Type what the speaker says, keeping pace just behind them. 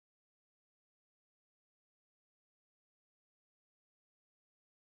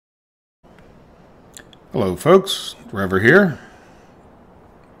Hello folks, Trevor here.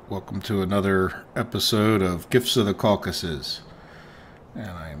 Welcome to another episode of Gifts of the Caucasus.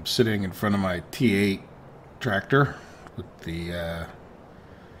 And I am sitting in front of my T8 tractor with the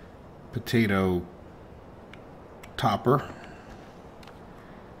potato topper.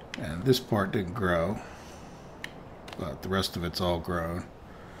 And this part didn't grow, but the rest of it's all grown.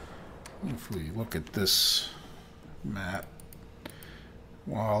 If we look at this map,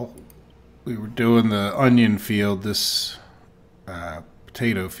 while we were doing the onion field, this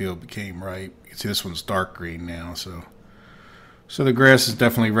potato field became ripe. You can see this one's dark green now, so the grass is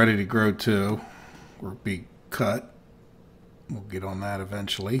definitely ready to grow too, or be cut. We'll get on that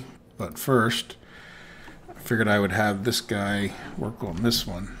eventually, but first I figured I would have this guy work on this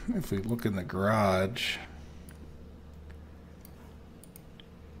one. If we look in the garage,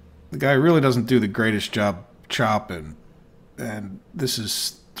 the guy really doesn't do the greatest job chopping, and this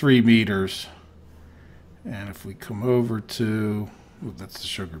is 3 meters. And if we come over to, ooh, that's the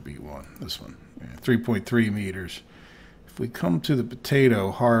sugar beet one, this one, yeah, 3.3 meters. If we come to the potato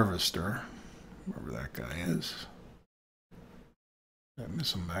harvester, wherever that guy is, did I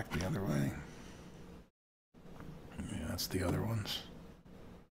miss him back the other way? Yeah, that's the other ones.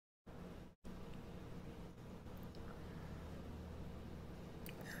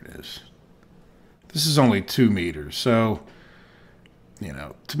 Here it is. This is only 2 meters, so you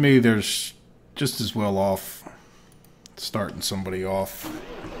know, to me, there's just as well off starting somebody off,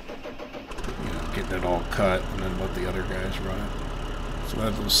 you know, getting it all cut and then let the other guys run it. So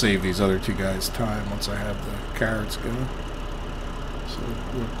that will save these other two guys time once I have the carrots going. So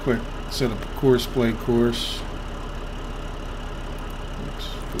real quick, set up a course, play course. Oops,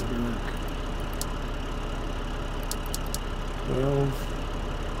 good work. 12.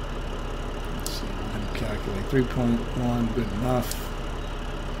 Let's see, we're going to calculate 3.1, good enough.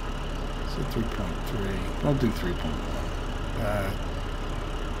 So 3.3. I'll do 3.1.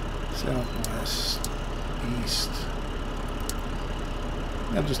 Southwest, east.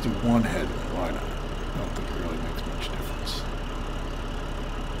 I'll just do one head. Why not? I don't think it really makes much difference.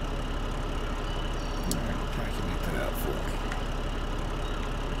 Alright, calculate that out for me.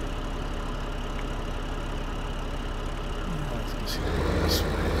 Let's see this way.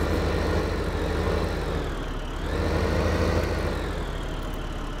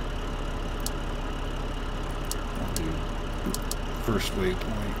 First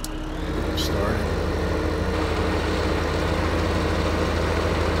waypoint started.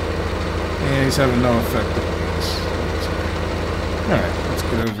 And he's having no effect on this. Alright, let's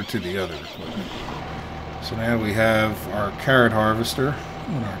get over to the other equipment. So now we have our carrot harvester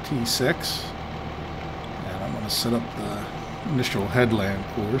on our T6. And I'm going to set up the initial headland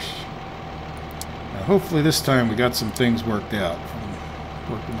course. Now hopefully this time we got some things worked out from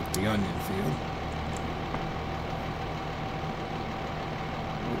working with the onion field.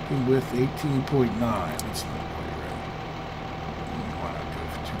 With 18.9, that's not quite right. Why not go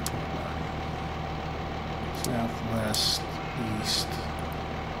for 2.9? Southwest, east.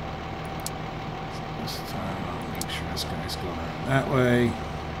 So this time I'll make sure this guy's going around that way.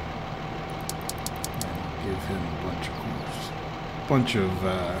 And give him a bunch of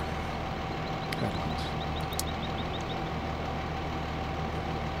headlands.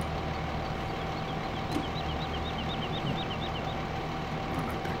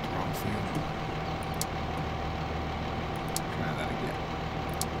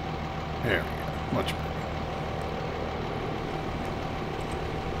 There we go. Much better.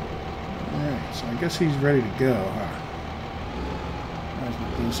 Alright, so I guess he's ready to go, huh? Might as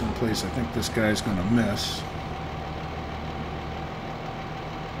well go someplace I think this guy's going to miss.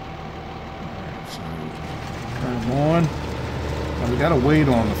 Alright, so turn him on. Now we got a weight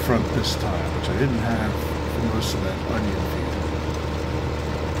on the front this time, which I didn't have for most of that onion field.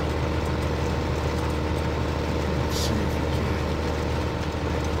 Let's see if we can.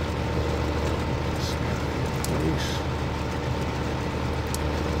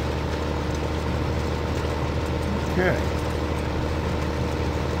 Okay.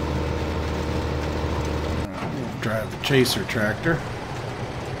 We'll drive the chaser tractor.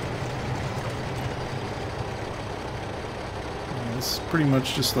 And it's pretty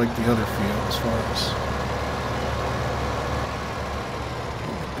much just like the other field as far as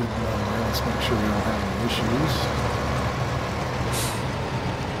good run there. Let's make sure we don't have any issues.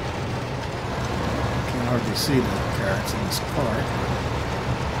 Can't hardly see the carrots in this cart.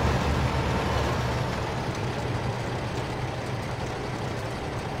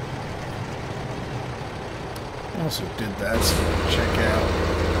 Also did that so we can check out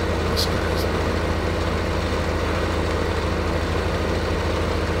this guy's doing.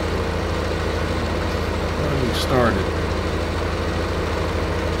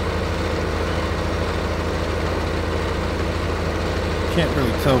 Can't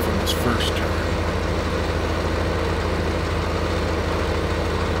really tell from this first turn.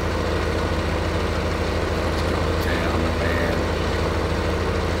 Let's go to town, man.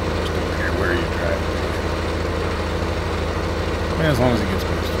 Just don't care where you drive. As long as he gets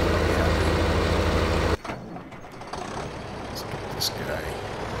most of it, I'll be happy. Let's get this guy.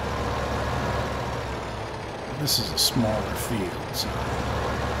 This is a smaller field, so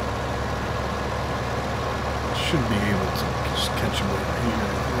I should be able to just catch him over here.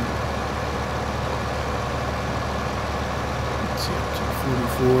 Let's see, up to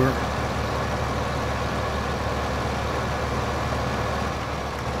 44.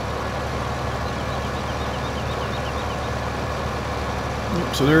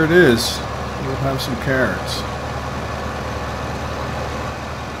 So there it is. We'll have some carrots.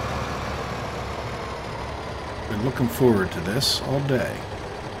 Been looking forward to this all day.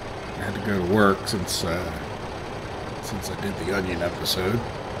 I had to go to work since I did the onion episode.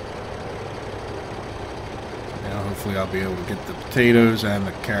 Now hopefully I'll be able to get the potatoes and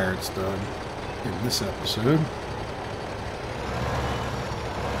the carrots done in this episode.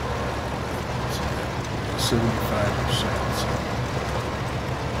 75%.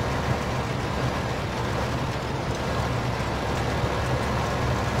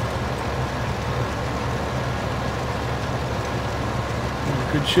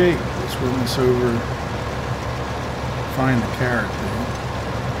 Good shape. Let's run this over. Find the carrot thing.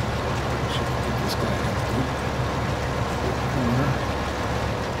 Should get this guy empty. Corner.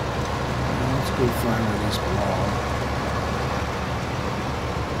 Now let's go find where these belong.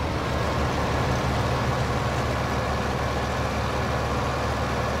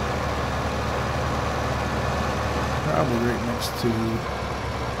 Probably right next to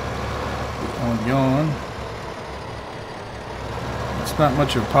the onion. It's not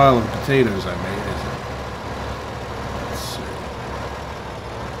much of a pile of potatoes I made, is it? Let's see.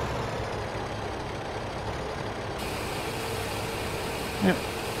 Yep,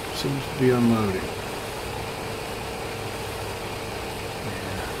 seems to be unloading.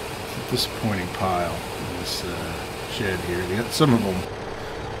 Yeah, it's a disappointing pile in this shed here. They got some of them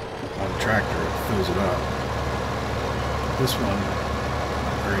on tractor that fills it up. This one,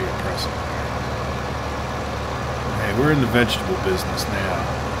 not very impressive. Hey, we're in the vegetable business now,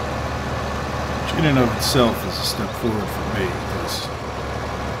 which in and of itself is a step forward for me, because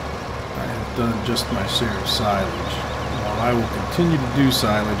I have done just my share of silage. While I will continue to do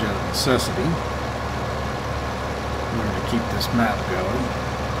silage out of necessity in order to keep this map going,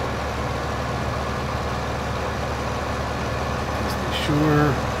 because they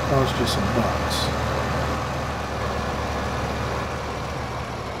sure cost you some bucks.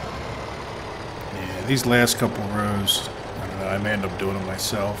 These last couple rows, I don't know, I may end up doing them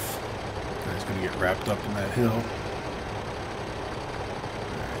myself. The guy's going to get wrapped up in that hill.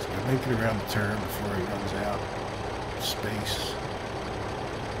 He's going to make it around the turn before he runs out of space.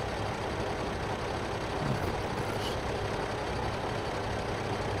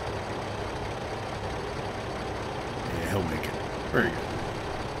 Yeah, he'll make it. Very good.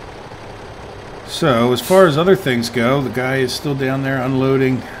 So, as far as other things go, the guy is still down there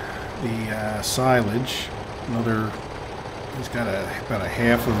unloading the silage. He's got about a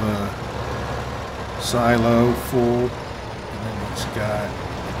half of a silo full, and then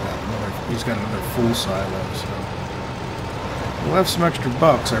he's got another full silo. So we'll have some extra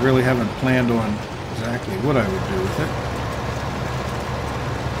bucks. I really haven't planned on exactly what I would do with it.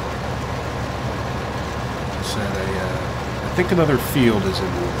 Like I said, I think another field is in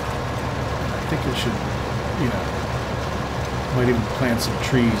order. I think it should, might even plant some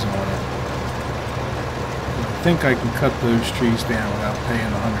trees on it. I think I can cut those trees down without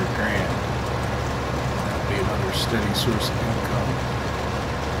paying $100 grand. That'll be another steady source of income.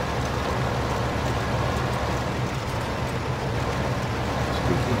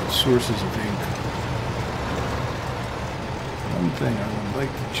 Speaking of sources of income, one thing I would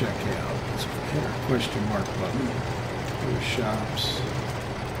like to check out is if we hit our question mark button, go to shops,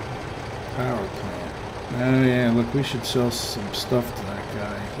 power plant. Oh yeah, look, we should sell some stuff to that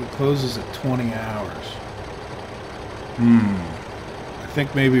guy. He closes at 20 hours. I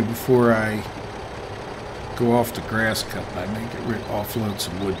think maybe before I go off the grass cutting, I may get offload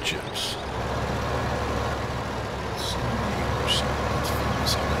some wood chips. 78%. Let's fill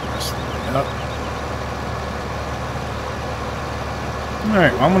this guy the rest of the way up.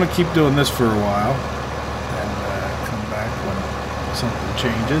 Alright, well, I'm going to keep doing this for a while and come back when something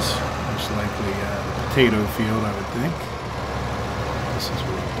changes. Most likely potato field, I would think. This is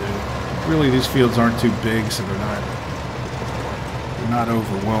what we do. Really, these fields aren't too big, so they're not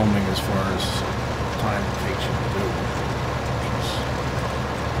overwhelming as far as time it takes you to do them. Which is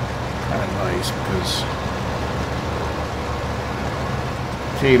nice because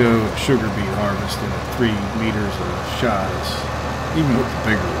potato and sugar beet harvesting at 3 meters a shot is, even with the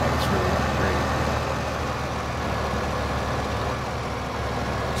bigger ones, really not great.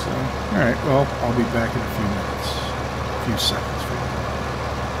 So, alright, well, I'll be back in a few minutes, a few seconds for you.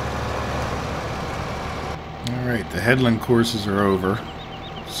 Alright, the headland courses are over,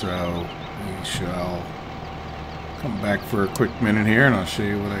 so we shall come back for a quick minute here and I'll show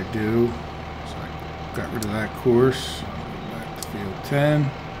you what I do. So I got rid of that course. I'll go back to field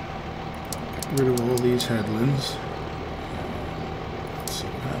 10. Get rid of all these headlands. Let's see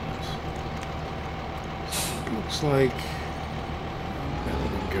what happens. It looks like I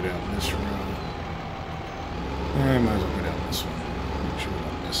didn't go down this road. I might as well go down this one. Make sure we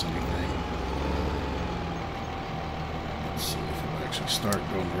don't miss anything. Let's see if it'll actually start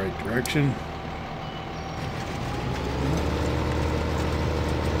going the right direction.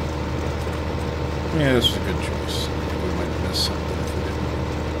 Yeah, this was a good choice. I think we might have missed something if we didn't.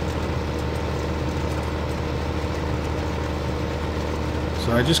 So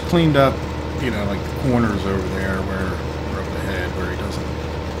I just cleaned up, you know, like the corners over there where up ahead where he doesn't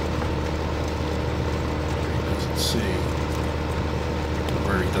see.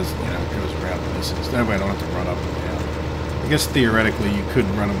 Where he doesn't, you know, goes around and misses. That way I don't have to run up and down. I guess theoretically you could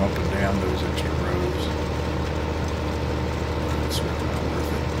run them up and down those extra rows. It's really not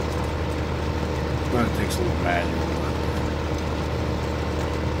worth it. But it takes a little manual work.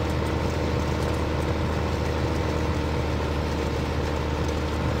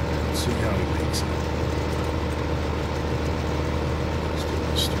 Let's see how he makes it. Let's do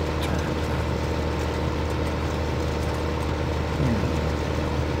this stupid turn.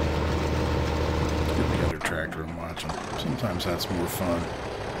 Get the other tractor and watch him. Sometimes that's more fun.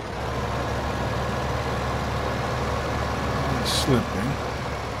 He's slipping.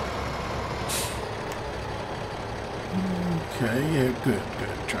 Okay, yeah, good.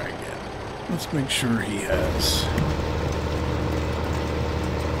 Try again. Let's make sure he has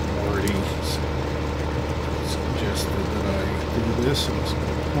already suggested that I do this. That's a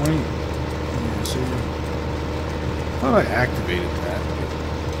good point. Yeah, see, I thought I activated that, but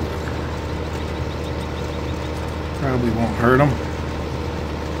whatever. Probably won't hurt him.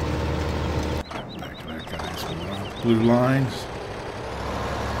 Back to that guy. So we don't have blue lines.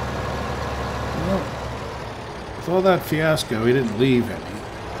 Well, with all that fiasco, he didn't leave any.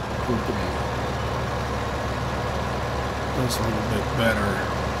 Hoping he does a little bit better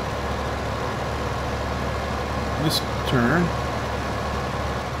this turn.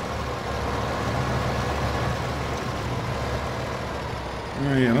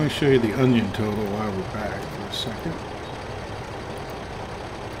 Oh yeah, let me show you the onion total while we're back for a second.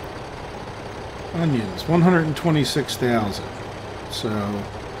 Onions, 126,000. So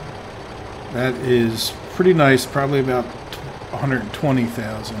that is pretty nice, probably about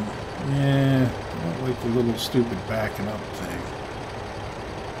 120,000. Yeah, I don't like the little stupid backing up thing.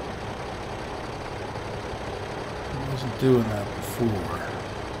 I wasn't doing that before.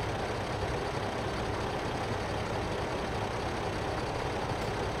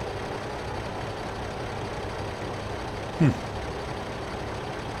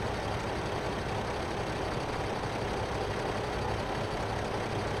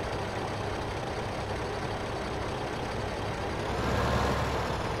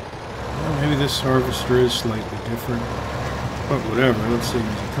 This harvester is slightly different, but whatever. Let's see. Does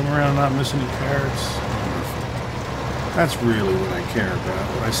it come around not missing any carrots? Wonderful. That's really what I care about.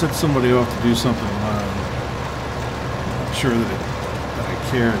 When I set somebody off to do something alone, I'm not sure that I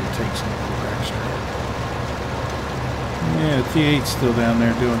care that it takes a little extra. Yeah, T8's still down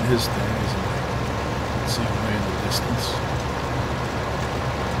there doing his thing, isn't he? Let's see him way in the distance.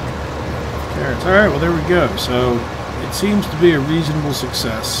 Carrots. Alright, well there we go. So it seems to be a reasonable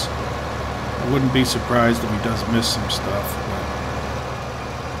success. I wouldn't be surprised if he does miss some stuff, but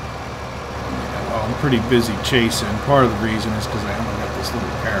you know, I'm pretty busy chasing. Part of the reason is because I only got this little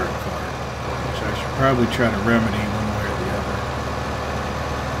carrot card, which I should probably try to remedy one way or the other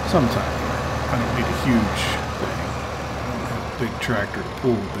sometime. I don't need a huge thing. I don't have a big tractor to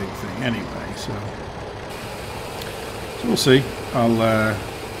pull a big thing anyway, so we'll see. I'll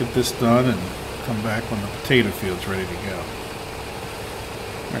get this done and come back when the potato field's ready to go.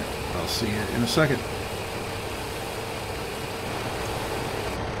 I'll see you in a second.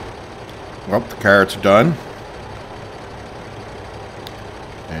 Well, the carrots are done.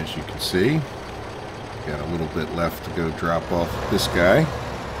 As you can see, got a little bit left to go drop off this guy.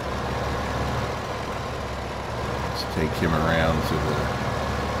 Let's take him around to the...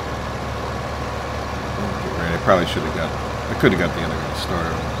 I probably should have got... I could have got the other guy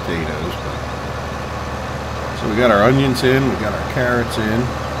started. potatoes. But so we got our onions in, we got our carrots in.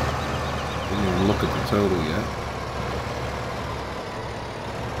 Didn't even look at the total yet.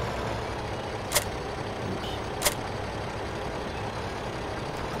 Oops.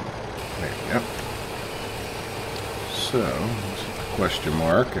 There we go. So, let's hit the question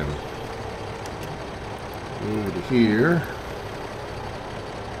mark and over to here.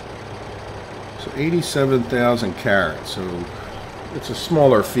 So 87,000 carrots. So it's a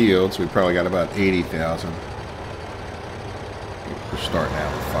smaller field, so we probably got about 80,000. We're starting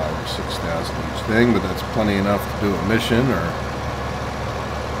out with 5,000 or 6,000 each thing, but that's plenty enough to do a mission. Or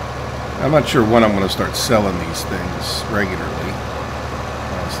I'm not sure when I'm going to start selling these things regularly.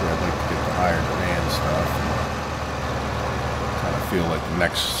 Honestly, I'd like to get the higher demand stuff. Kind of feel like the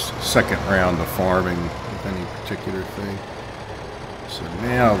next second round of farming with any particular thing. So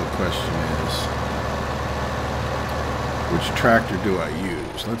now the question is, which tractor do I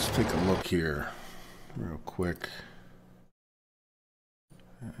use? Let's take a look here real quick.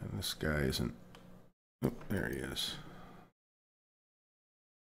 And this guy isn't, oh, there he is.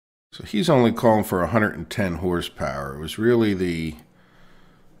 So he's only calling for 110 horsepower. It was really the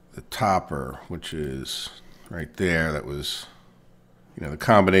topper, which is right there, that was, you know, the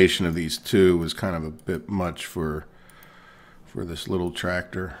combination of these two was kind of a bit much for this little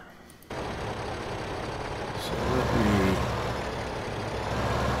tractor. So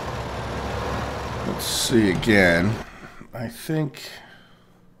let's see again. I think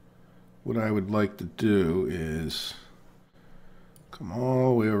what I would like to do is come all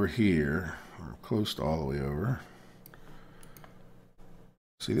the way over here, or close to all the way over.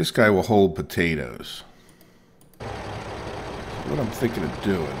 See, this guy will hold potatoes. So what I'm thinking of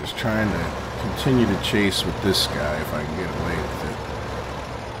doing is trying to continue to chase with this guy if I can get away with it.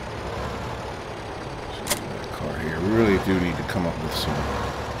 So that car here. We really do need to come up with some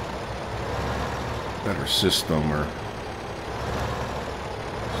better system, or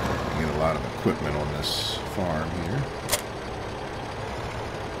starting to get a lot of equipment on this farm here.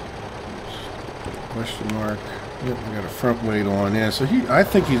 Question mark. Yep, we got a front weight on. Yeah, so I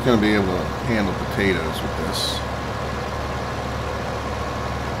think he's going to be able to handle potatoes with this.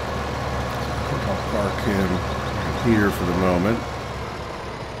 I'll park him here for the moment.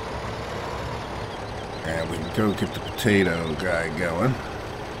 And we can go get the potato guy going.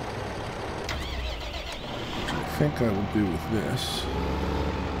 Which I think I will do with this.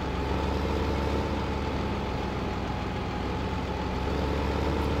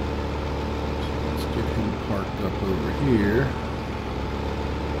 Parked up over here.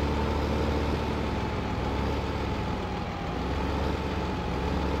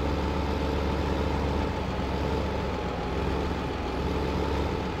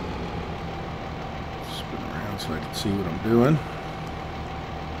 Spin around so I can see what I'm doing.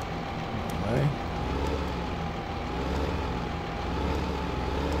 Okay.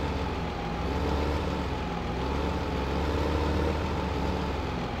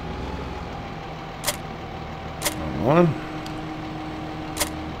 One.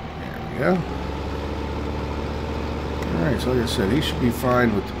 There we go. Alright, so like I said, he should be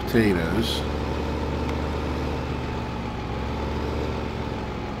fine with the potatoes.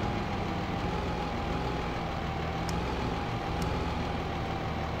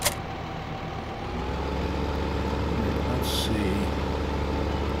 Let's see.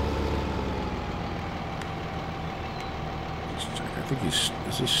 Let's check. I think is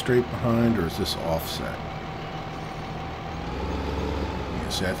this straight behind, or is this offset?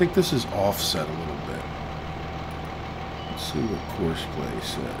 See, I think this is offset a little bit. Let's see what course play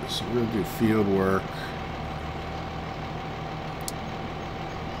says. So we're going to do field work.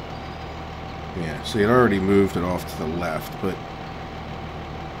 Yeah, see, it already moved it off to the left, but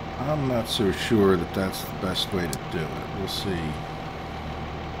I'm not so sure that that's the best way to do it. We'll see.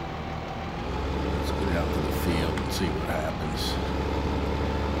 Let's get out to the field and see what happens.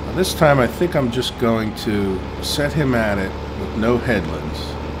 Now, this time I think I'm just going to set him at it with no headlands.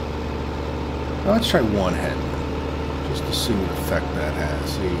 Now let's try one headland, just to see what effect that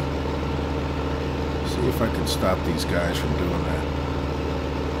has. See if I can stop these guys from doing that.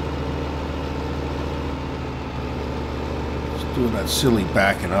 Just doing that silly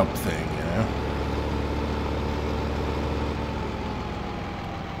backing up thing, you know?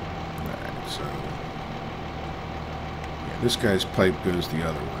 Alright, so yeah, this guy's pipe goes the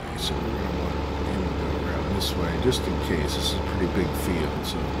other way, so we're going to want him to go around this way, just in case. This is a pretty big field,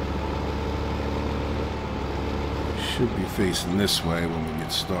 so we should be facing this way when we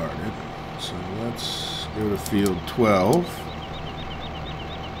get started. So let's go to field 12.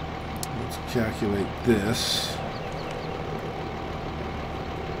 Let's calculate this.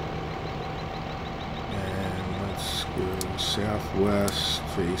 Go southwest,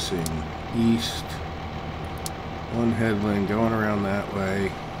 facing east. One headland going around that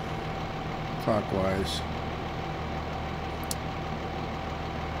way, clockwise.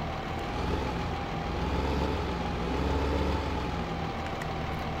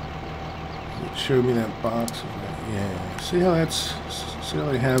 Does it show me that box of that? Yeah. See how that's, see how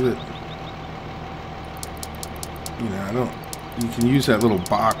they have it? You know, I don't, you can use that little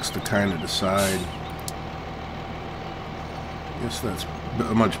box to kind of decide. I guess that's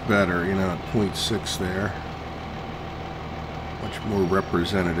much better, you know, at 0.6 there. Much more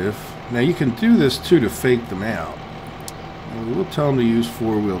representative. Now you can do this too to fake them out. And we will tell them to use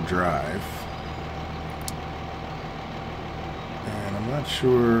four-wheel drive. And I'm not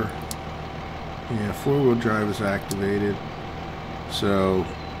sure. Yeah, four-wheel drive is activated. So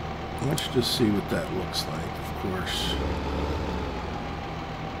let's just see what that looks like, of course.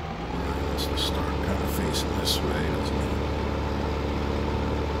 Let's just start kind of facing this way, doesn't it?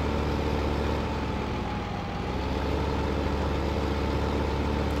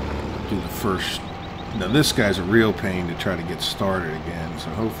 Do the first. Now this guy's a real pain to try to get started again, so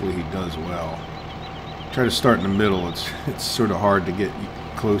hopefully he does well. Try to start in the middle. It's sort of hard to get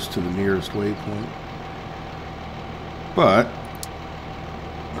close to the nearest waypoint. But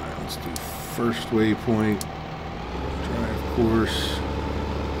alright, let's do first waypoint, drive course.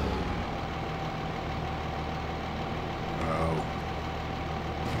 Oh.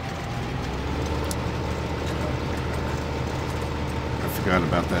 I forgot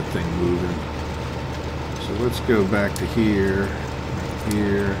about that thing moving. So let's go back to here,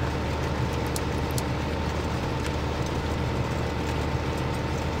 here.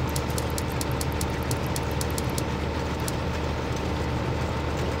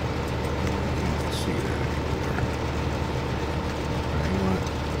 Can't see that anymore. Hang on.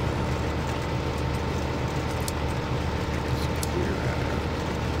 Let's clear that out.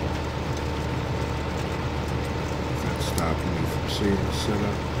 Is that stopping me from seeing the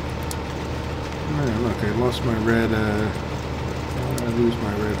setup? Alright, look, I lost my red, why did I lose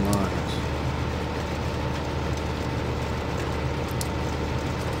my red lines?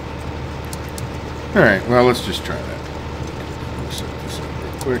 Alright, well, let's just try that. Let's set this up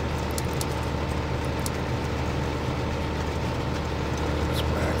real quick. Let's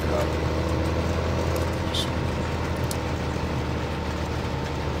back up. Just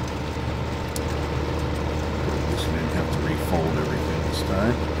this didn't have to refold everything this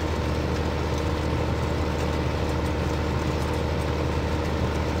time.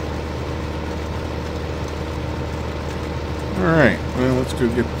 Alright, well, let's go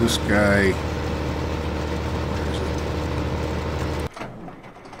get this guy.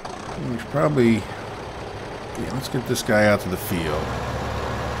 We should probably, yeah, let's get this guy out to the field.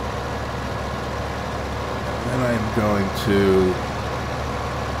 Then I'm going to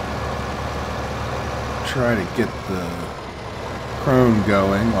try to get the crone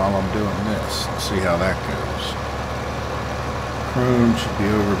going while I'm doing this and see how that goes. Crone should be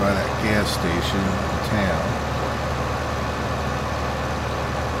over by that gas station in town.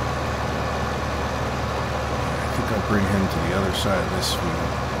 I'll bring him to the other side of this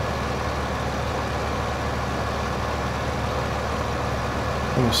field.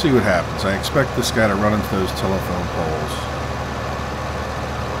 And we'll see what happens. I expect this guy to run into those telephone poles.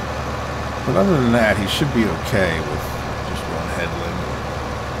 But other than that, he should be okay with just one headland.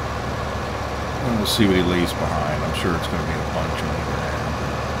 And we'll see what he leaves behind. I'm sure it's going to be a bunch on the ground.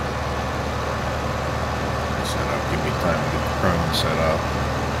 Set up, give me time to get the chrome set up.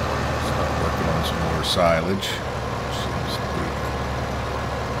 Start working on some more silage.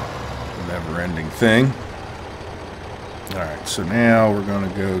 Never-ending thing. Alright, so now we're going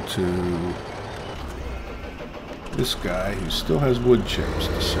to go to this guy who still has wood chips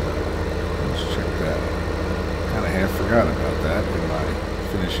to set up. Let's check that out. Kind of half forgot about that in my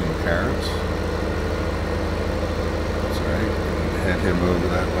finishing carrots. That's alright. Head him over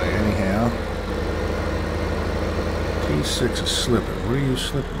that way anyhow. T6 is slipping. What are you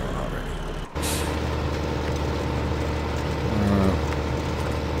slipping on already?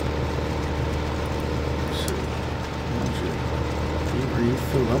 You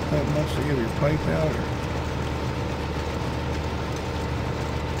fill up that much to get your pipe out? Or?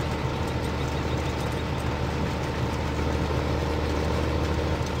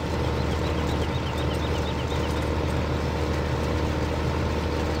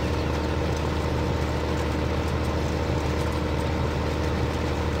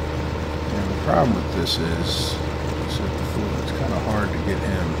 And the problem with this is, like I said before, it's kind of hard to get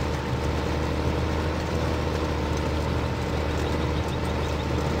him.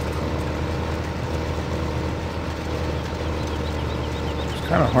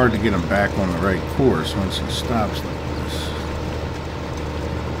 kind of hard to get him back on the right course once he stops like this.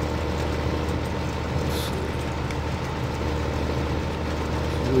 Let's see.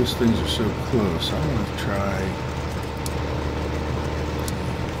 All these things are so close. I'm going to try.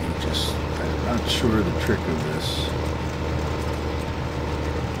 I'm not sure the trick of this.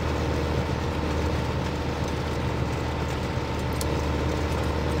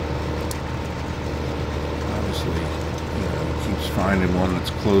 Obviously, he keeps finding one that's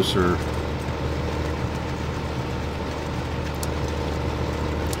closer.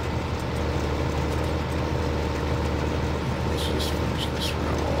 Let's just finish this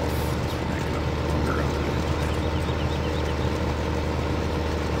row off. Let's make it a bugger of it.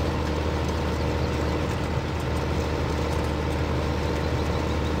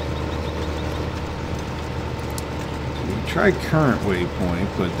 Try current waypoint,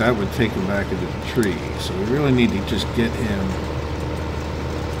 but that would take him back into the tree. So we really need to just get him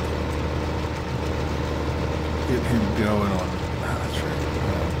going on. That's right.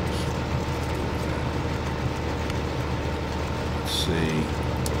 Let's see.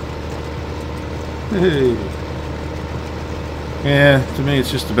 Hey. Yeah, to me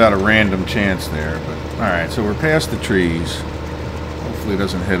it's just about a random chance there. But all right, so we're past the trees. Hopefully it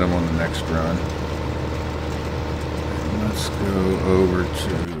doesn't hit him on the next run. Let's go over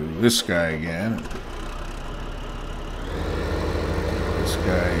to this guy again. This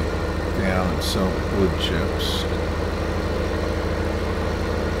guy down and sell wood chips.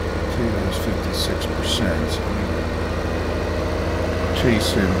 Potatoes 56%. So I'm gonna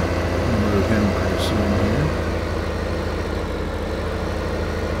chase him and move him pretty soon here.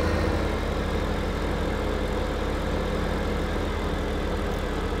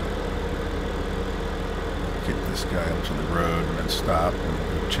 This guy up to the road and then stop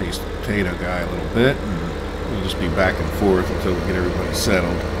and chase the potato guy a little bit, and we'll just be back and forth until we get everybody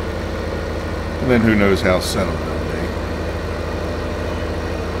settled. And then who knows how settled they'll be.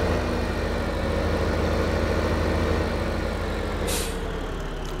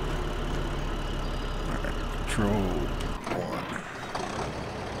 Alright, control one.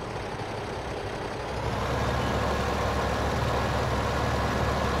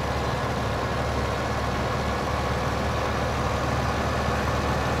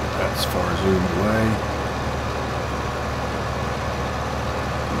 As far as zoom away.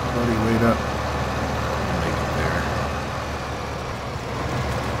 Buddy, wait up. Make it there.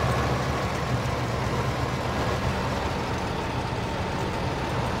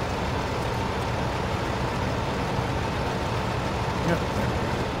 Yep.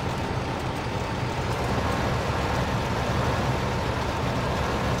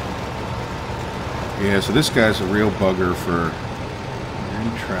 Yeah, so this guy's a real bugger for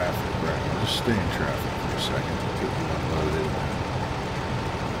in traffic. Right, I'll just stay in traffic for a second. Get you unloaded.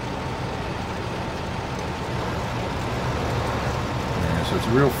 Yeah, so it's a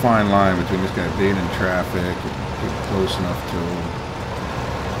real fine line between this guy being in traffic and getting close enough to him.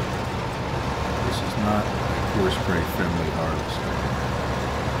 This is not a horse prey friendly harvest.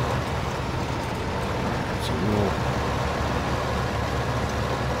 It's a real.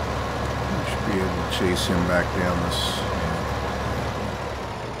 We should be able to chase him back down this.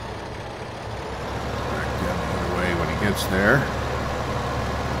 Gets there.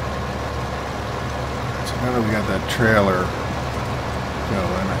 So now that we got that trailer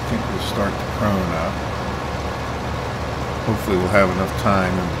going, I think we'll start the prone up. Hopefully we'll have enough time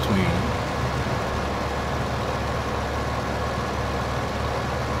in between.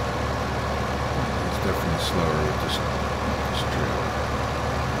 It's definitely slower with this trailer.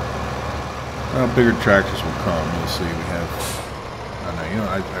 Well, bigger tractors will come. We'll see. We have. I know. You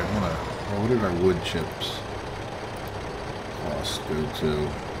know. I want to. Well, what did our wood chips go to?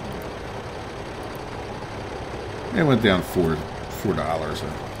 It went down $4 a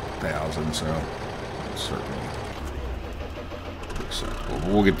thousand, so it's certainly acceptable. But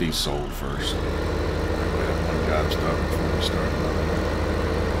we'll get these sold first. We have one job stuff before we start another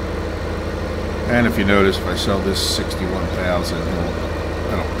one. And if you notice, if I sell this 61,000,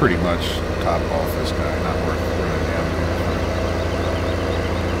 that'll pretty much top off this guy. Not worth running down here.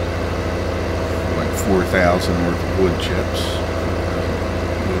 Like 4,000 worth of wood chips.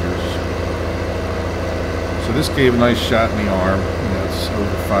 So this gave a nice shot in the arm. It's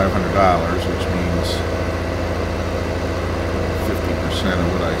over $500, which means 50% of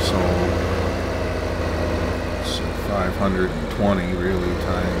what I sold. So 520 really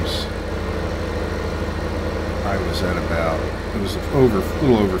times. I was at about. It was a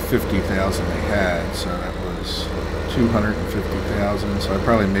little over 50,000 they had, so that was 250,000. So I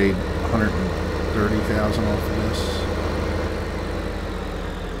probably made 130,000 off of this.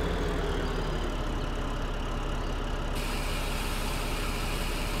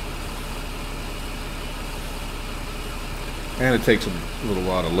 And it takes a little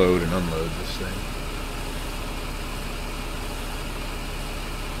while to load and unload this thing.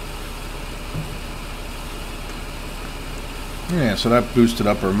 Yeah, so that boosted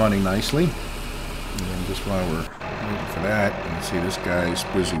up our money nicely. And then just while we're waiting for that, you can see this guy's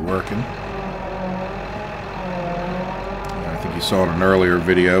busy working. I think you saw in an earlier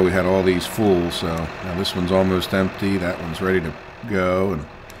video, we had all these full, so now this one's almost empty, that one's ready to go, and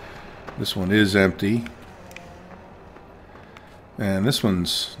this one is empty. And this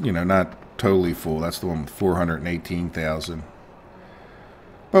one's, you know, not totally full. That's the one with 418,000.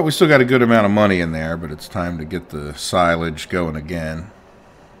 But we still got a good amount of money in there, but it's time to get the silage going again.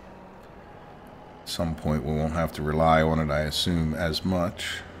 At some point we won't have to rely on it, I assume, as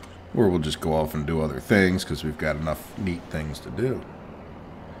much. Or we'll just go off and do other things because we've got enough neat things to do.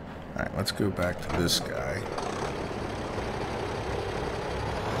 Alright, let's go back to this guy.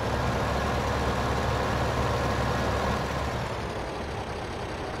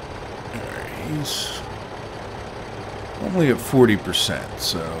 He's only at 40%,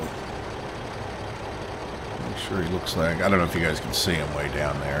 so make sure he looks like, I don't know if you guys can see him way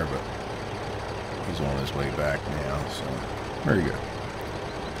down there, but he's on his way back now, so very good.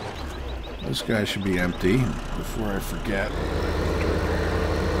 This guy should be empty. Before I forget,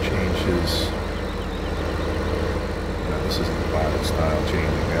 change his, no, this isn't the bottle style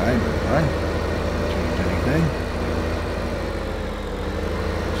changing guy, but fine, change anything.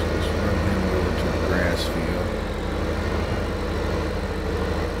 Grass field.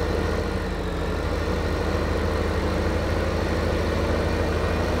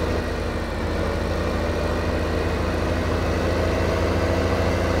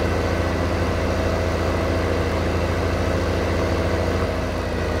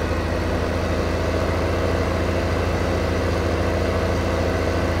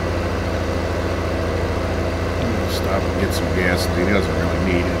 Stop and get some gasoline. He doesn't really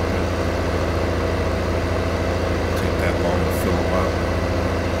need it. Long to fill them up.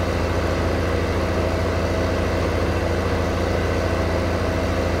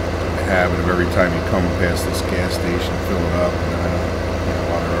 The habit of every time you come past this gas station, fill it up, and then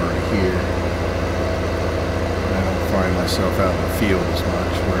while they're already here, I don't find myself out in the field as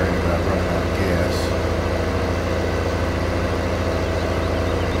much, worrying about running out of gas.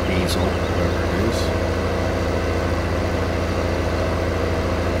 Diesel, whatever it is.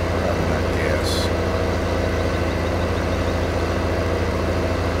 Grabbing that gas.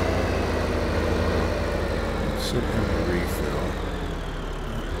 Heavy refill.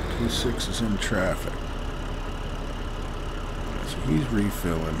 26 is in traffic. So he's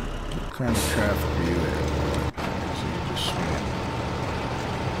refilling. What kind of traffic are you in? So you just swing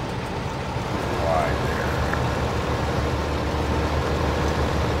wide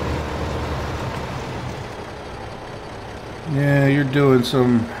there. Yeah, you're doing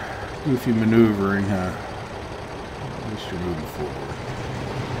some goofy maneuvering, huh? At least you're moving forward.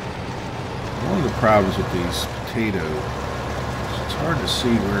 One of the problems with these potatoes is it's hard to see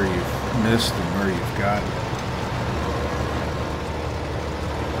where you've missed and where you've gotten it.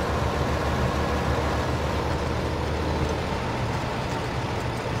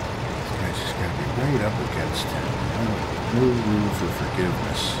 This guy's just got to be right up against him. No room for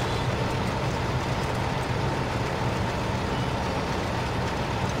forgiveness.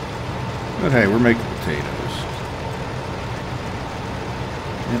 But hey, we're making potatoes.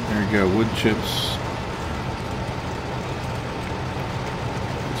 Yep, there you go, wood chips.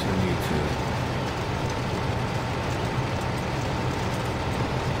 Just I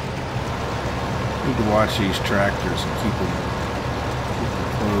need to watch these tractors and keep them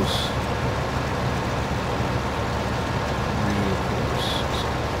close. Real close.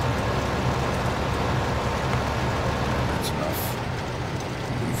 That's enough.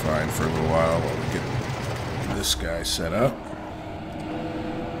 We'll be fine for a little while we get this guy set up.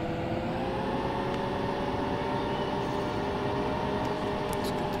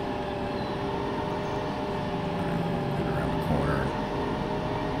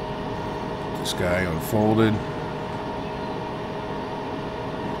 This guy unfolded.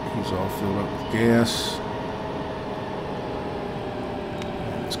 He's all filled up with gas.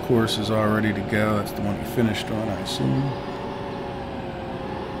 And his course is all ready to go. That's the one he finished on, I assume.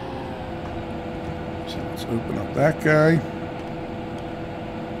 So let's open up that guy.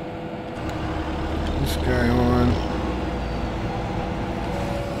 This guy on.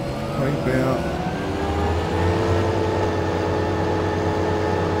 Pipe out.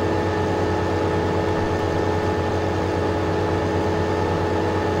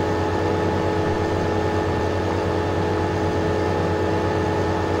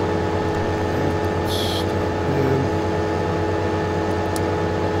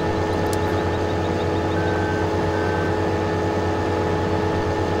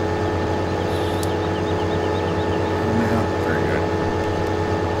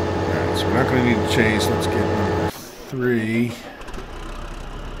 chase. Let's get number 3.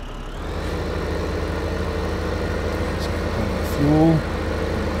 Let's get plenty of fuel.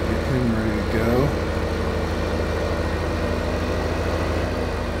 Get him ready to go.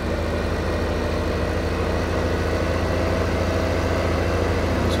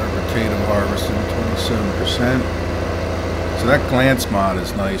 There's our potato harvesting, 27%. So that glance mod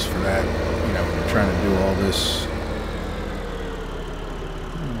is nice for that. You know, when you're trying to do all this.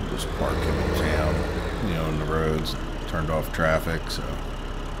 Just park in the town, you know, in the roads, turned off traffic, so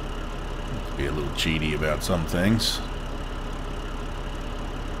be a little cheaty about some things.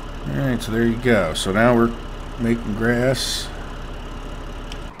 Alright, so there you go. So now we're making grass.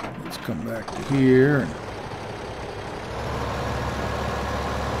 Let's come back to here. And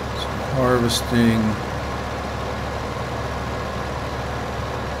some harvesting.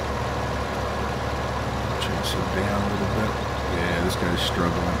 Chase it down a little bit. Yeah, this guy's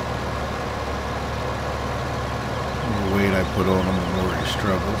struggling. The more weight I put on him, the more he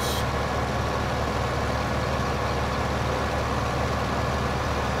struggles.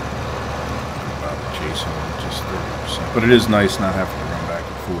 About chasing him just 30%. But it is nice not having to run back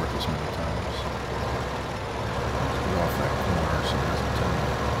and forth as many times. Get off that corner so he doesn't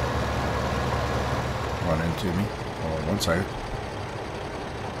run into me. Hold on one second.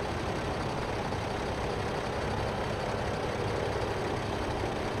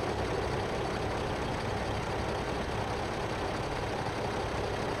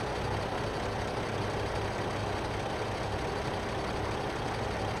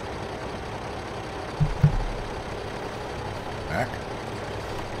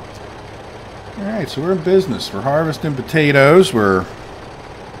 Alright, so we're in business. We're harvesting potatoes. We're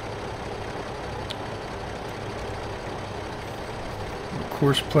of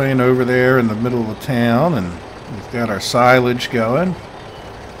course playing over there in the middle of the town, and we've got our silage going. I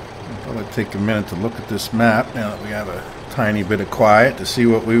thought I'd take a minute to look at this map now that we have a tiny bit of quiet to see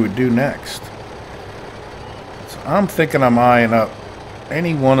what we would do next. So I'm thinking I'm eyeing up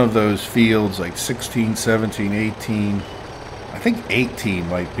any one of those fields like 16, 17, 18. I think 18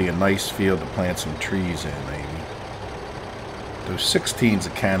 might be a nice field to plant some trees in, maybe. Those 16's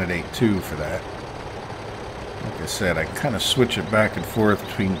a candidate too for that. Like I said, I kind of switch it back and forth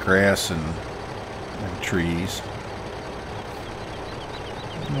between grass and trees.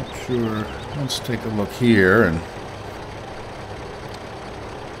 I'm not sure. Let's take a look here, and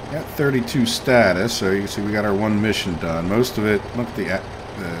we got 32 status, so you can see we got our one mission done. Most of it, look at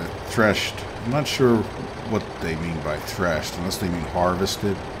the threshed. I'm not sure what they mean by threshed, unless they mean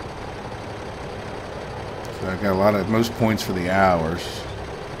harvested. So I got most points for the hours.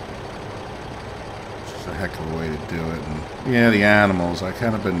 Which is a heck of a way to do it. And yeah, the animals, I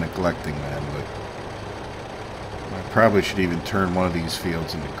kind of been neglecting them, but I probably should even turn one of these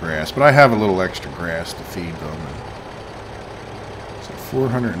fields into grass. But I have a little extra grass to feed them. So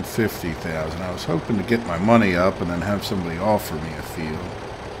 450,000. I was hoping to get my money up and then have somebody offer me a field.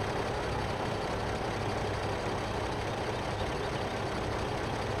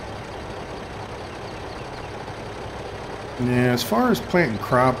 Yeah, as far as planting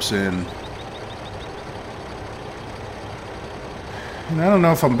crops in, I don't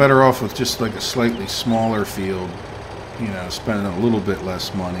know if I'm better off with just like a slightly smaller field, you know, spending a little bit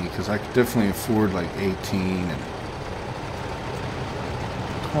less money, because I could definitely afford like 18 and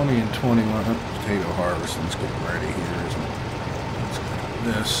 20 and 21. Potato harvesting's getting ready here, isn't it? Let's go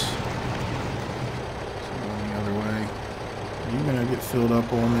this. Going the other way. Are you gonna get filled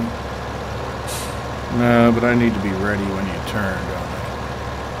up on me? No, but I need to be ready when you turn, don't I?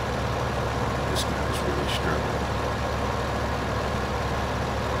 This guy's really struggling.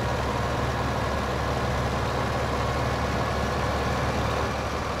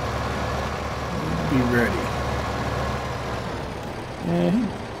 Be ready. Yeah,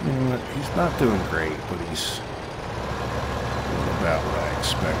 you know what? He's not doing great, but he's doing about what I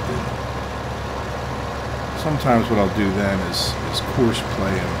expected. Sometimes what I'll do then is course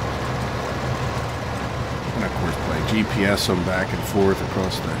play him. Not course play, GPS him back and forth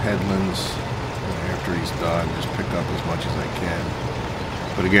across the headlands. And after he's done, just pick up as much as I can.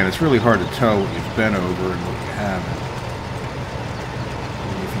 But again, it's really hard to tell what you've been over and what you haven't.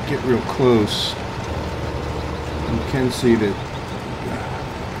 And if you get real close, you can see that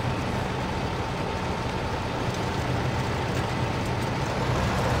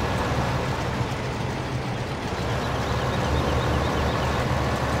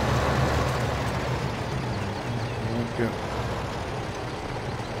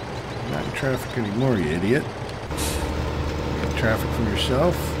not in traffic anymore, you idiot. You get traffic from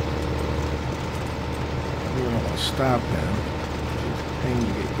yourself. You don't want to stop him. thing to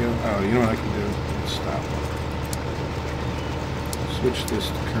get going. Oh, you know what I can do? Let's stop. Switch this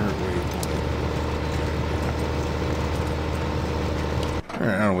to current waypoint.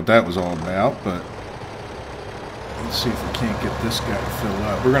 Alright, I don't know what that was all about, but let's see if we can't get this guy to fill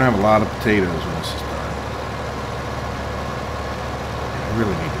up. We're going to have a lot of potatoes when this is done. I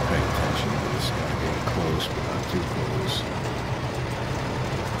really need to pay attention to this guy getting close, but not too close.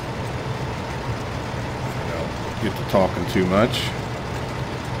 I don't get to talking too much.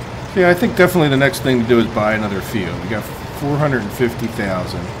 Yeah, I think definitely the next thing to do is buy another field. We got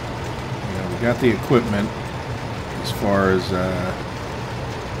 450,000. You know, we got the equipment as far as you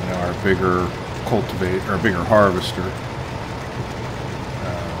know, our bigger cultivate, our bigger harvester.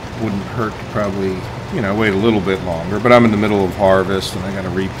 Wouldn't hurt to probably, you know, wait a little bit longer. But I'm in the middle of harvest and I got to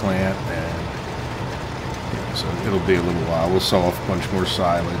replant, and you know, so it'll be a little while. We'll saw off a bunch more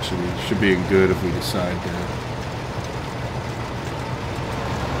silage, and it should be good if we decide to.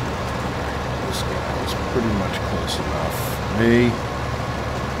 This guy is pretty much close enough. I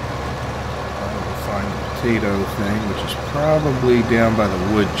will find the potato thing, which is probably down by the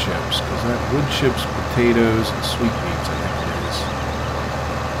wood chips, because that wood chips, potatoes, and sweetmeats, I think it is.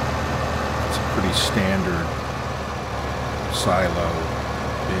 It's a pretty standard silo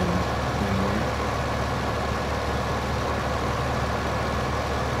bin.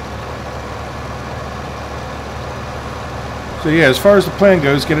 So yeah, as far as the plan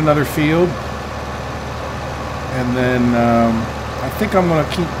goes, get another field, and then I think I'm going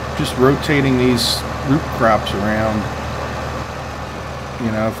to keep just rotating these root crops around.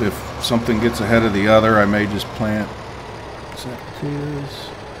 You know, if something gets ahead of the other, I may just plant. Is that potatoes?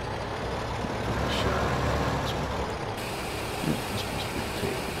 Yep, this must be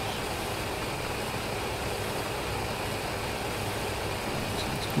potatoes. So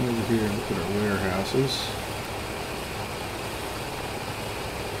let's come over here and look at our warehouses.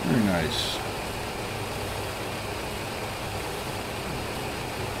 Very nice.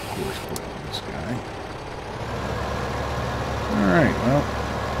 Of course, quit on this guy. Alright, well,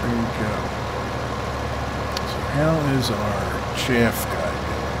 there we go. So how is our chaff guy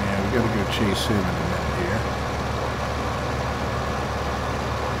doing? Yeah, we gotta go chase him in a minute here.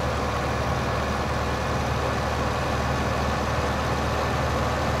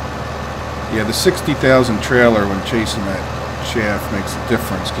 Yeah, the 60,000 trailer when chasing that chaff makes a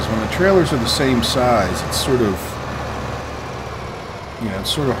difference, because when the trailers are the same size, it's sort of, you know, it's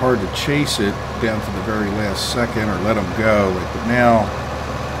sort of hard to chase it down to the very last second or let them go. Like, but now,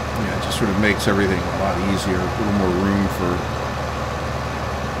 you know, it just sort of makes everything a lot easier, a little more room for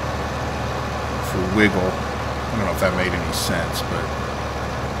wiggle. I don't know if that made any sense, but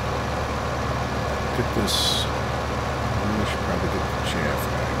get this. We should probably get the chaff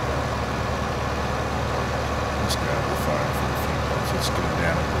guy. This guy will be fine for a few minutes. Let's get him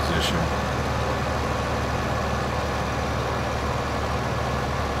down in position.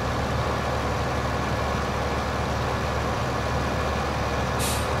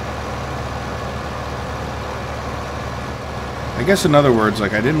 I guess in other words,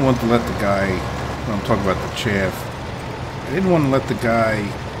 like, I didn't want to let the guy, when I'm talking about the chaff, I didn't want to let the guy,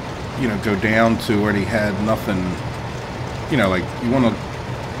 you know, go down to where he had nothing, you know, like, you want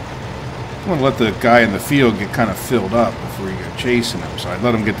to let the guy in the field get kind of filled up before you go chasing him. So I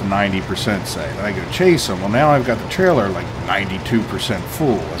let him get to 90%, say. Then I go chase him. Well, now I've got the trailer like 92%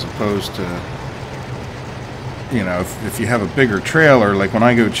 full, as opposed to, you know, if you have a bigger trailer, like when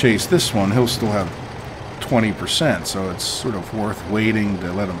I go chase this one, he'll still have 20%, so it's sort of worth waiting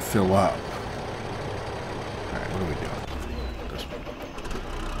to let him fill up. Alright, what are we doing? This one.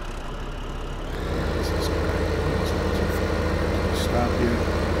 Where's this guy? Can he stop you?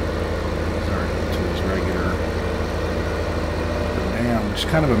 He's already into his regular down, which is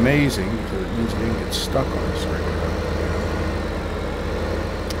kind of amazing because it means he didn't get stuck on his regular down.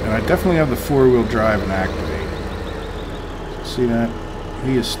 And I definitely have the four-wheel drive and activated. So see that?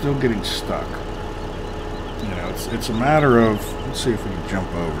 He is still getting stuck. You know, it's a matter of, let's see if we can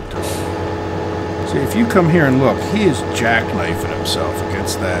jump over to him. See, if you come here and look, he is jackknifing himself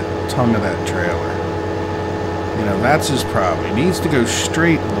against that tongue of that trailer. You know, that's his problem. He needs to go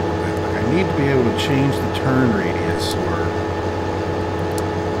straight a little bit. Like, I need to be able to change the turn radius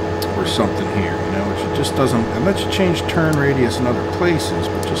or something here, you know, which it just doesn't. It lets you change turn radius in other places,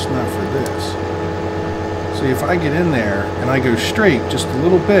 but just not for this. See, if I get in there and I go straight just a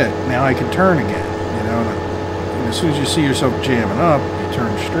little bit, now I can turn again, you know, and as soon as you see yourself jamming up, you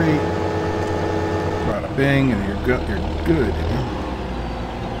turn straight, bada bing, and you're good, you know?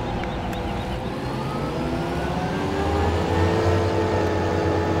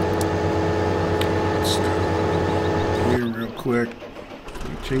 Let's go here real quick.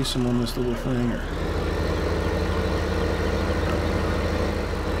 chase him on this little thing? Or...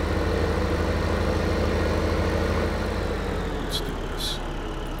 Let's do this.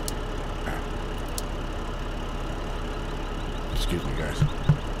 Excuse me, guys.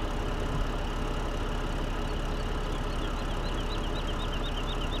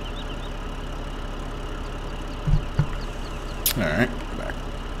 Alright, back.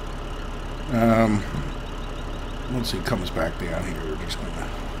 Once he comes back down here, we're just gonna...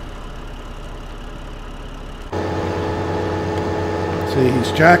 See,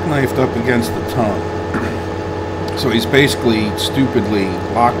 he's jackknifed up against the tongue. So he's basically stupidly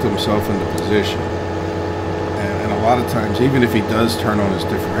locked himself into position. And a lot of times, even if he does turn on his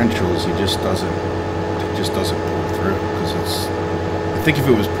differentials, he just doesn't pull through. Because it's... I think if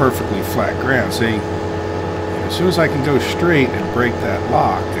it was perfectly flat ground, see... As soon as I can go straight and break that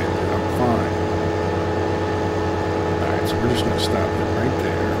lock, I'm fine. Alright, so we're just going to stop it right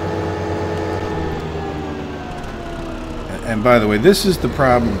there. And by the way, this is the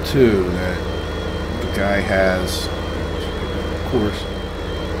problem too that the guy has, of course.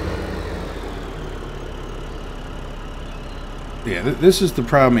 Yeah, this is the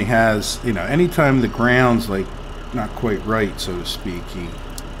problem he has, you know, anytime the ground's like not quite right, so to speak, he...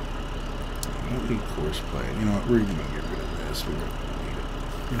 Don't need course play. You know what? We're going to get rid of this. We don't need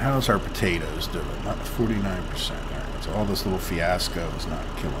it. And how's our potatoes doing? Not 49%. Alright, so all this little fiasco is not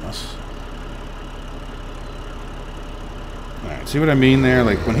killing us. Alright, see what I mean there?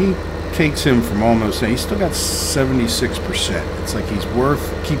 Like when he takes him from almost, he's still got 76%. It's like he's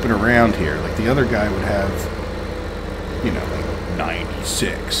worth keeping around here. Like the other guy would have, you know, like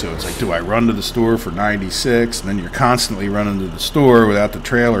 96. So it's like, do I run to the store for 96? And then you're constantly running to the store without the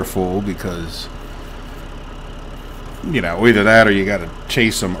trailer full because, you know, either that or you got to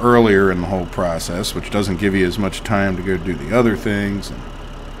chase them earlier in the whole process, which doesn't give you as much time to go do the other things. And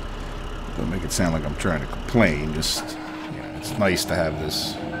don't make it sound like I'm trying to complain. Just, you know, it's nice to have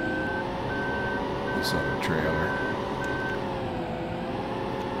this other trailer.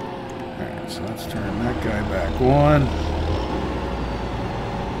 Alright, so let's turn that guy back on.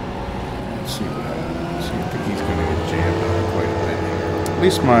 See what happens. I think he's going to get jammed on quite a bit here. At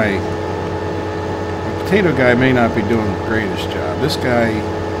least my potato guy may not be doing the greatest job. This guy,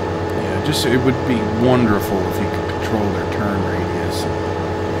 yeah, just it would be wonderful if he could control their turn radius.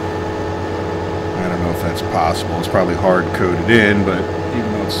 I don't know if that's possible. It's probably hard coded in, but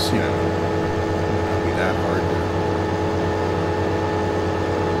even though it's, you know, not be that hard to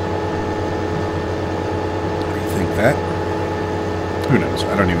rethink that. Who knows?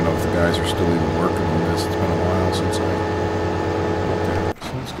 I don't even know if the guys are still even working on this. It's been a while since I looked at it.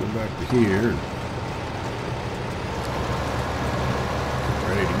 So let's go back to here. Get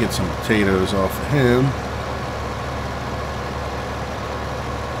ready to get some potatoes off of him.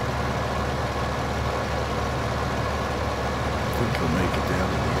 I think he'll make it down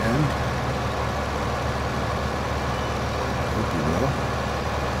to the end. Hope he will.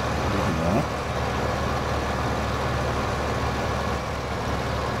 Maybe not.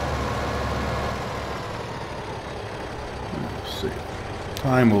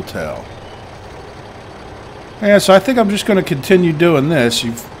 Time will tell. Yeah, so I think I'm just going to continue doing this.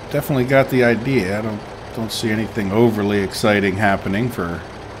 You've definitely got the idea. I don't see anything overly exciting happening for a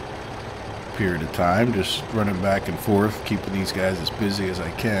period of time. Just running back and forth, keeping these guys as busy as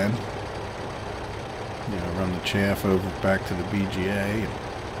I can. You know, run the chaff over back to the BGA.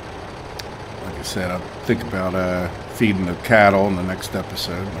 Like I said, I'll think about feeding the cattle in the next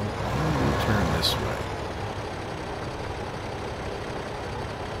episode. I'm going to turn this way.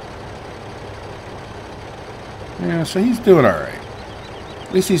 Yeah, so he's doing alright.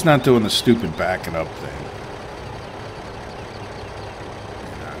 At least he's not doing the stupid backing up thing.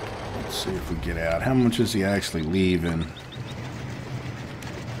 Let's see if we get out. How much is he actually leaving?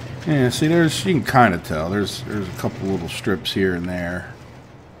 Yeah, see, you can kind of tell. There's a couple little strips here and there.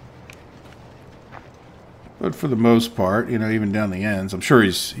 But for the most part, you know, even down the ends, I'm sure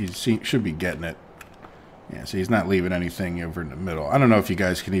he should be getting it. Yeah, so he's not leaving anything over in the middle. I don't know if you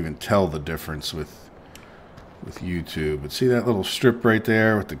guys can even tell the difference with YouTube, but see that little strip right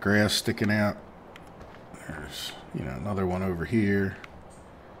there with the grass sticking out? There's, you know, another one over here.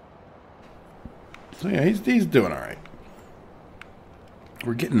 So yeah, he's doing all right.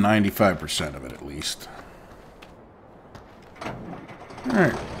 We're getting 95% of it at least. All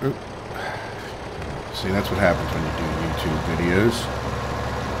right. Oop. See, that's what happens when you do YouTube videos.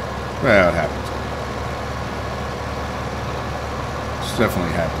 Well, it happens. This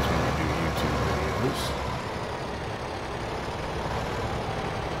definitely happens when you do YouTube videos.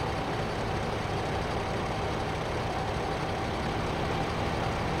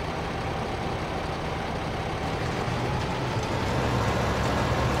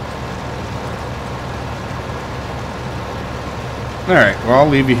 Alright, well, I'll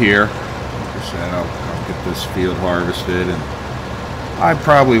leave you here. Like I said, I'll get this field harvested, and I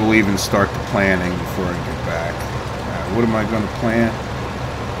probably will even start the planting before I get back. What am I going to plant?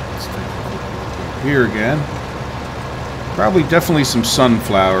 Let's take a quick look here again. Probably definitely some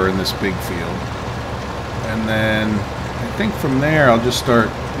sunflower in this big field. And then I think from there I'll just start,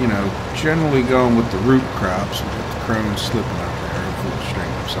 you know, generally going with the root crops. We'll get the crone slipping up there. Hopefully it'll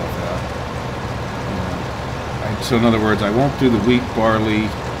straighten himself out. So in other words, I won't do the wheat, barley.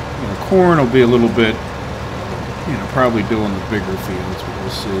 You know, corn will be a little bit, you know, probably doing the bigger fields, but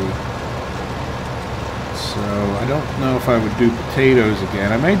we'll see. So I don't know if I would do potatoes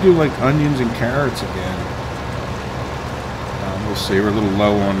again. I may do like onions and carrots again. We'll see. We're a little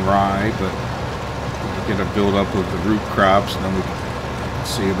low on rye, but we'll get a build-up of the root crops, and then we can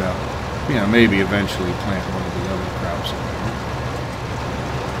see about, you know, maybe eventually plant one of the other crops in there.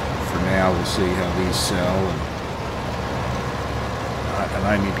 For now, we'll see how these sell, and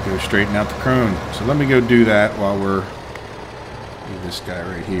I need to go straighten out the crone. So let me go do that while we're this guy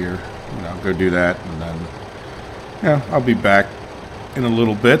right here. And I'll go do that, and then, yeah, I'll be back in a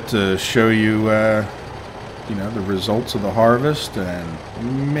little bit to show you, you know, the results of the harvest,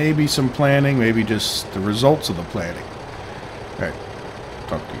 and maybe some planting, maybe just the results of the planting. All right,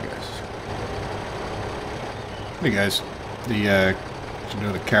 talk to you guys. Hey guys, you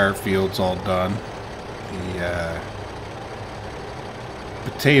know, the carrot field's all done. The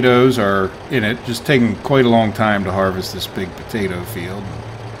potatoes are in it. Just taking quite a long time to harvest this big potato field.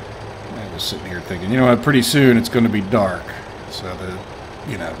 I was sitting here thinking, you know what, pretty soon it's going to be dark, so the,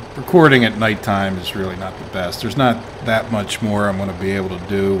 you know, recording at nighttime is really not the best. There's not that much more I'm going to be able to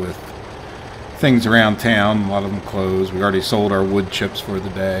do with things around town. A lot of them closed. We already sold our wood chips for the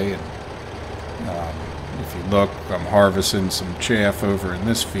day. And if you look, I'm harvesting some chaff over in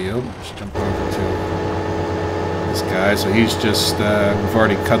this field. Let's jump over to this guy. So he's just, we've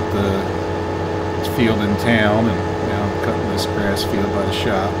already cut the field in town, and now I'm cutting this grass field by the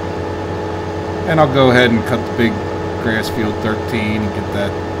shop. And I'll go ahead and cut the big grass field 13 and get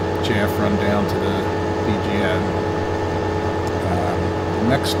that chaff run down to the BGN. The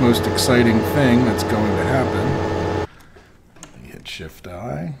next most exciting thing that's going to happen, let me hit Shift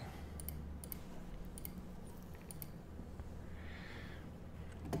I,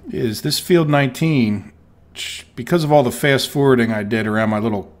 is this field 19, because of all the fast forwarding I did around my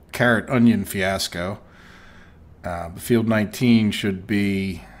little carrot onion fiasco, the field 19 should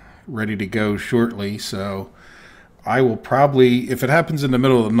be ready to go shortly. So I will probably, if it happens in the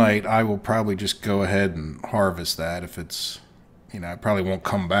middle of the night, I will probably just go ahead and harvest that. If it's, you know, I probably won't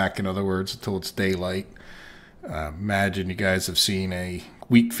come back, in other words, until it's daylight. Imagine you guys have seen a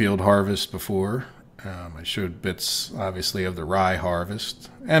wheat field harvest before. I showed bits, obviously, of the rye harvest.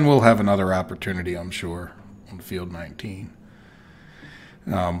 And we'll have another opportunity, I'm sure, on field 19.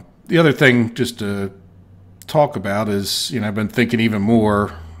 The other thing, just to talk about, is, you know, I've been thinking even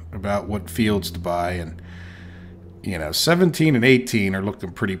more about what fields to buy, and you know, 17 and 18 are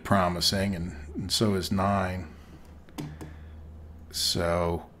looking pretty promising, and so is 9.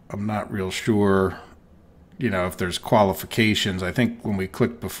 So I'm not real sure, you know, if there's qualifications. I think when we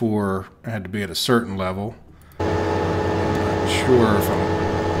clicked before, I had to be at a certain level. I'm not sure if I'm,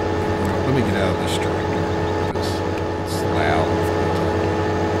 you know, let me get out of this tractor because it's loud.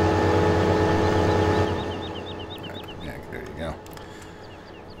 Yeah, there you go.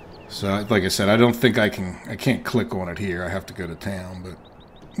 So, like I said, I don't think I can't click on it here. I have to go to town, but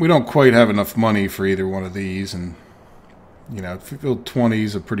we don't quite have enough money for either one of these, and, you know, field 20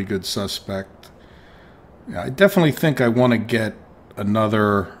 is a pretty good suspect. Yeah, I definitely think I want to get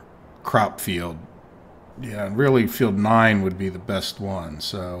another crop field. Yeah, and really field 9 would be the best one.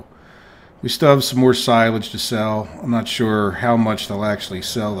 So we still have some more silage to sell. I'm not sure how much they'll actually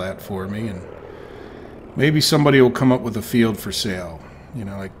sell that for me, and maybe somebody will come up with a field for sale. You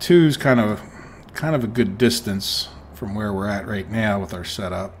know, like 2's kind of a good distance from where we're at right now with our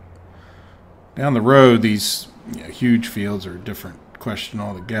setup. Down the road, these, you know, huge fields are a different question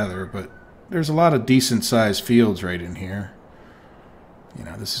altogether, but there's a lot of decent sized fields right in here. You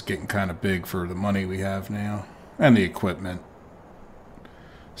know, this is getting kind of big for the money we have now and the equipment.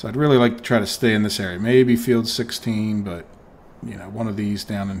 So I'd really like to try to stay in this area. Maybe field 16, but, you know, one of these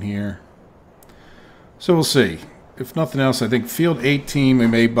down in here. So we'll see. If nothing else, I think field 18 we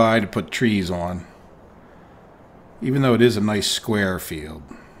may buy to put trees on, even though it is a nice square field.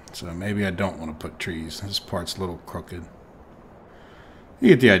 So maybe I don't want to put trees. This part's a little crooked. You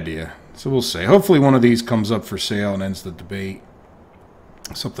get the idea. So we'll see. Hopefully one of these comes up for sale and ends the debate.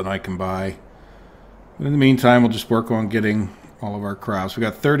 Something I can buy. But in the meantime, we'll just work on getting all of our crops. We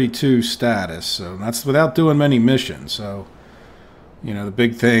got 32 status, so that's without doing many missions. So You know, the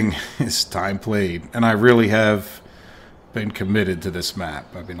big thing is time played, and I really have been committed to this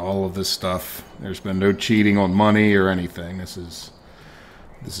map. I mean, all of this stuff, there's been no cheating on money or anything. This is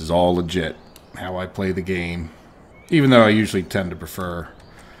all legit, how I play the game, even though I usually tend to prefer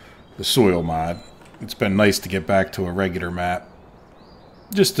the soil mod. It's been nice to get back to a regular map,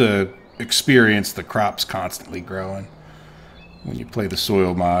 just to experience the crops constantly growing. When you play the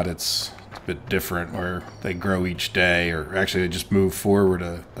soil mod, it's a bit different, where they grow each day, or actually they just move forward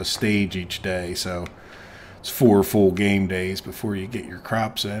a stage each day, so it's 4 full game days before you get your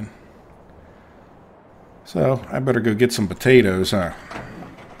crops in. So I better go get some potatoes, huh?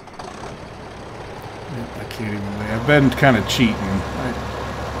 I can't even lay. I've been kind of cheating.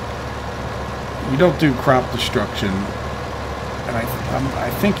 You don't do crop destruction, and I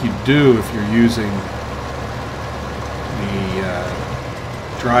think you do if you're using the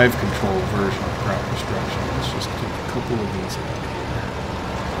drive control version of crop destruction. Let's just take a couple of these out here.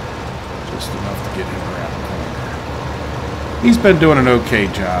 Just enough to get him around the corner. He's been doing an okay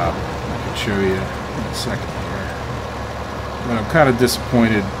job. I can show you in a second here. But I'm kind of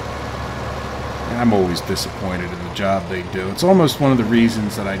disappointed. And I'm always disappointed in the job they do. It's almost one of the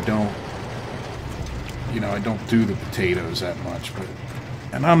reasons that I don't do the potatoes that much.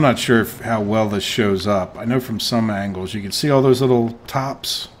 And I'm not sure how well this shows up. I know from some angles you can see all those little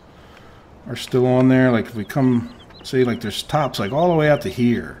tops are still on there. Like if we come, see, like there's tops like all the way out to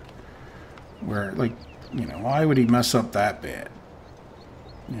here. Where, like, you know, why would he mess up that bad?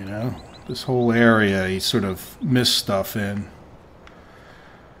 You know, this whole area he sort of missed stuff in.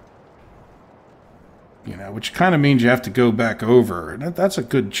 You know, which kind of means you have to go back over. And that's a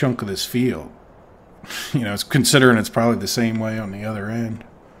good chunk of this field. You know, it's considering it's probably the same way on the other end.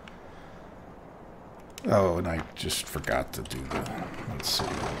 Oh, and I just forgot to do the... Let's see.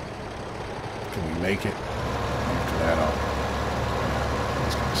 Can we make it? After that,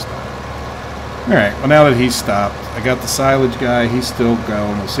 he's going to stop. Alright, well now that he's stopped, I got the silage guy. He's still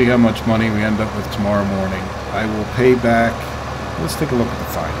going. We'll see how much money we end up with tomorrow morning. I will pay back... Let's take a look at the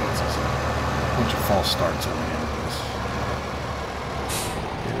finances. A bunch of false starts on the end of this.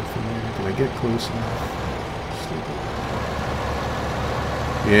 Did I get close enough?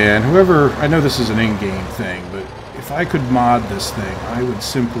 Yeah, and whoever... I know this is an in-game thing, but if I could mod this thing, I would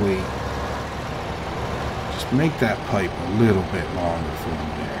simply just make that pipe a little bit longer for me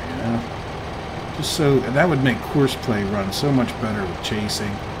there, you know? Just so... And that would make course play run so much better with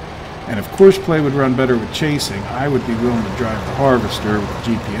chasing. And if course play would run better with chasing, I would be willing to drive the harvester with the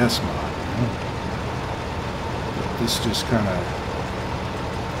GPS mod, you know? But this just kind of...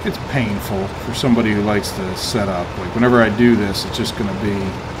 It's painful for somebody who likes to set up. Like, whenever I do this, it's just going to be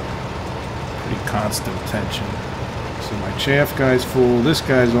pretty constant tension. So my chaff guy's full. This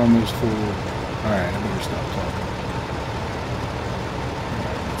guy's almost full. Alright, I better stop talking.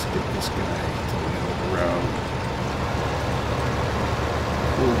 Alright, let's get this guy to the end of the row.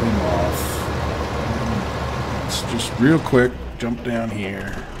 Pull him off. Let's just real quick jump down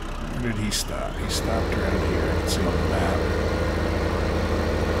here. Where did he stop? He stopped right here. Let's see on the map.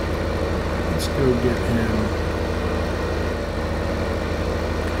 Let's go get him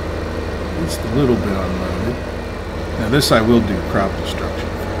at least a little bit unloaded. Now this I will do crop destruction.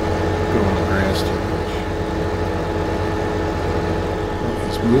 Go on the grass too much. Well,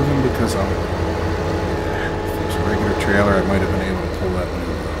 he's moving because I'm... If it's a regular trailer, I might have been able to pull that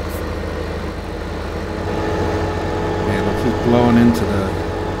move off. Yeah, look, he's blowing into the...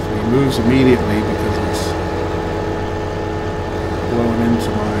 So he moves immediately because he's blowing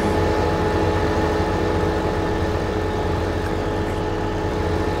into my...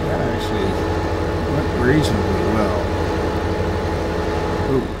 reasonably well.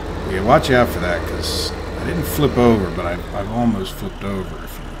 Ooh, yeah, watch out for that, because I didn't flip over, but I've almost flipped over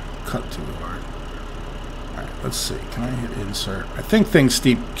if you cut too hard. Alright, let's see. Can I hit insert? I think things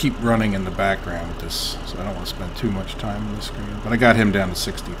keep running in the background with this, so I don't want to spend too much time on the screen. But I got him down to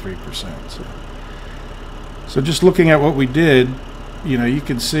 63%. So just looking at what we did, you know, you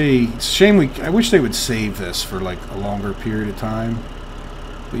can see, it's a shame I wish they would save this for like a longer period of time.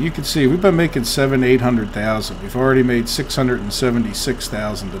 But you can see we've been making $800,000. We've already made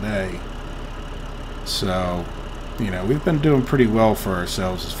 $676,000 today. So, you know, we've been doing pretty well for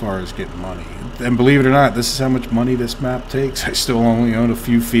ourselves as far as getting money. And believe it or not, this is how much money this map takes. I still only own a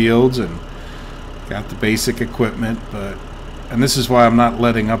few fields and got the basic equipment, and this is why I'm not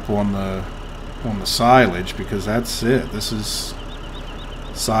letting up on the silage, because that's it. This is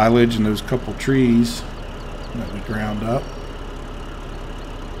silage and those couple trees that we ground up.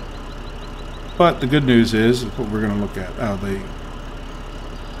 But the good news is what we're going to look at. Oh, the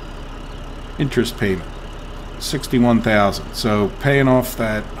interest payment. 61,000. So paying off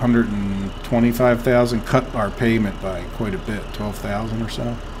that 125,000 cut our payment by quite a bit, 12,000 or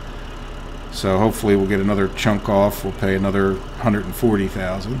so. So hopefully we'll get another chunk off. We'll pay another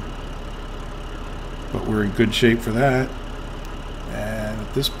 140,000. But we're in good shape for that. And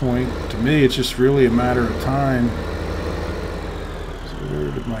at this point, to me, it's just really a matter of time. So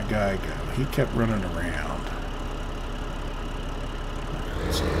where did my guy go? He kept running around.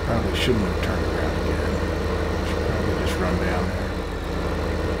 So I probably shouldn't have turned around again. Should probably just run down there.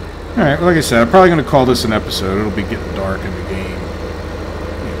 Alright, well, like I said, I'm probably going to call this an episode. It'll be getting dark in the game.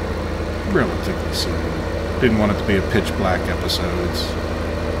 You know, relatively soon. Didn't want it to be a pitch black episodes.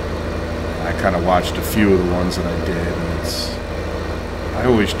 I kind of watched a few of the ones that I did, and I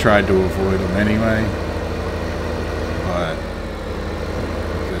always tried to avoid them anyway, but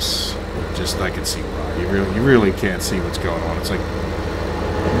this, I can see why. You really can't see what's going on. It's like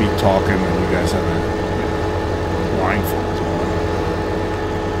me talking and you guys have a blindfold on.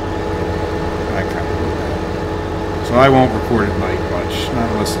 I kind of do that. So I won't record at night much, not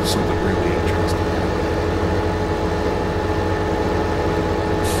unless it's something really interesting.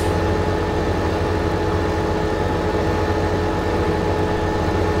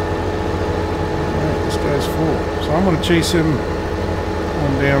 So I'm going to chase him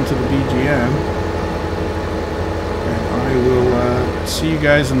on down to the BGM, and I will see you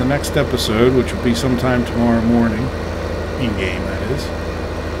guys in the next episode, which will be sometime tomorrow morning, in-game that is.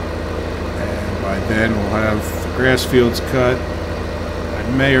 And by then we'll have the grass fields cut. I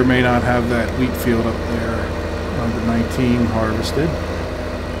may or may not have that wheat field up there, number 19, harvested.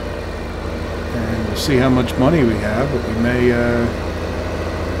 And we'll see how much money we have, but we may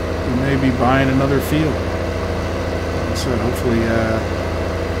be buying another field. So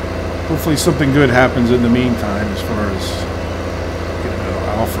hopefully something good happens in the meantime as far as getting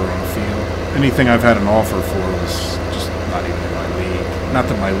an offer on a field. Anything I've had an offer for was just not even in my league. Not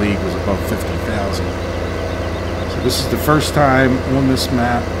that my league was above 50,000. So this is the first time on this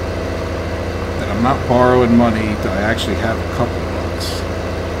map that I'm not borrowing money, that I actually have a couple bucks.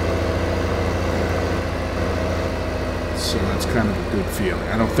 So that's kind of a good feeling.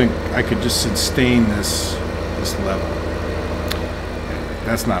 I don't think I could just sustain this level.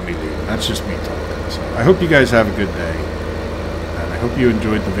 That's not me leaving. That's just me talking. So I hope you guys have a good day. And I hope you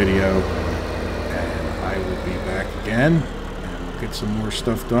enjoyed the video. And I will be back again. And we'll get some more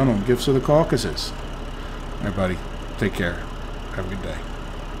stuff done on Gifts of the Caucasus. Everybody, take care. Have a good day.